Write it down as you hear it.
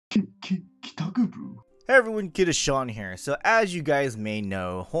Hey everyone, KitaSean here. So as you guys may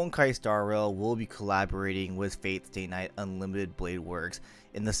know, Honkai Star Rail will be collaborating with Fate Stay Night Unlimited Blade Works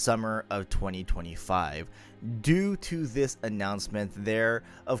in the summer of 2025. Due to this announcement, there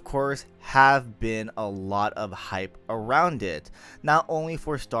of course have been a lot of hype around it, not only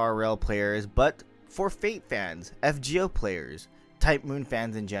for Star Rail players but for Fate fans, FGO players, Type Moon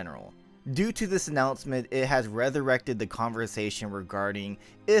fans in general. Due to this announcement, it has resurrected the conversation regarding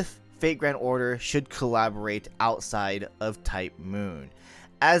if Fate Grand Order should collaborate outside of Type Moon.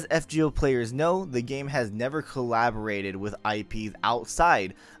 As FGO players know, the game has never collaborated with IPs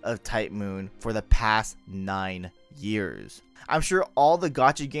outside of Type Moon for the past 9 years. I'm sure all the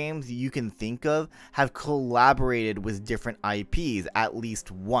gacha games you can think of have collaborated with different IPs at least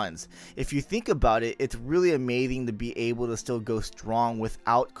once. If you think about it, it's really amazing to be able to still go strong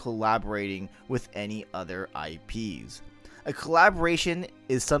without collaborating with any other IPs. A collaboration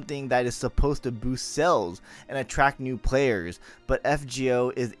is something that is supposed to boost sales and attract new players, but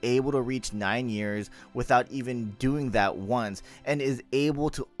FGO is able to reach 9 years without even doing that once and is able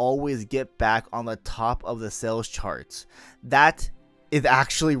to always get back on the top of the sales charts. That is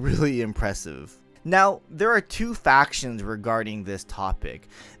actually really impressive. Now, there are two factions regarding this topic.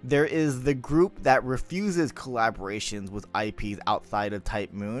 There is the group that refuses collaborations with IPs outside of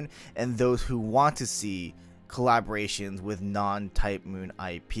Type Moon, and those who want to see collaborations with non-Type Moon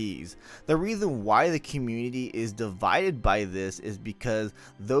IPs. The reason why the community is divided by this is because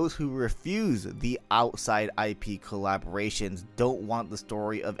those who refuse the outside IP collaborations don't want the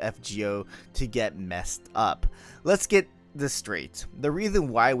story of FGO to get messed up. Let's get this straight. The reason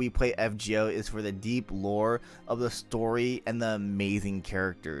why we play FGO is for the deep lore of the story and the amazing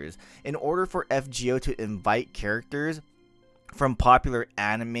characters. In order for FGO to invite characters from popular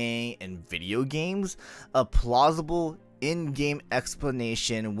anime and video games, a plausible in-game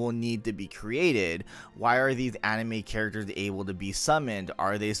explanation will need to be created. Why are these anime characters able to be summoned?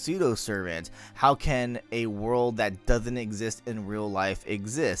 Are they pseudo-servants? How can a world that doesn't exist in real life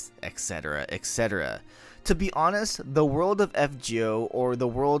exist? Etc, etc. To be honest, the world of FGO, or the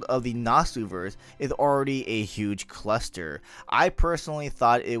world of the Nasuverse, is already a huge cluster. I personally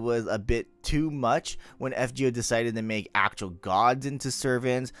thought it was a bit too much when FGO decided to make actual gods into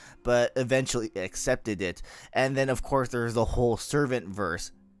servants, but eventually accepted it. And then of course there's the whole servant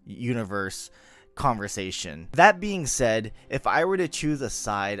verse universe conversation. That being said, if I were to choose a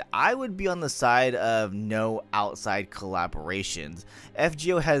side, I would be on the side of no outside collaborations.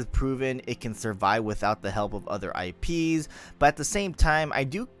 FGO has proven it can survive without the help of other IPs, but at the same time, I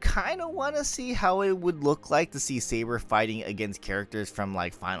do kind of want to see how it would look like to see Saber fighting against characters from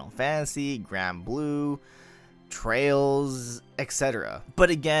like Final Fantasy, Grand Blue, Trails, etc. But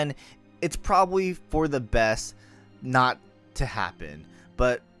again, it's probably for the best not to happen.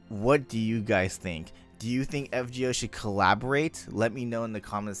 But what do you guys think? Do you think FGO should collaborate? Let me know in the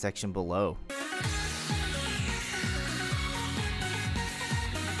comment section below.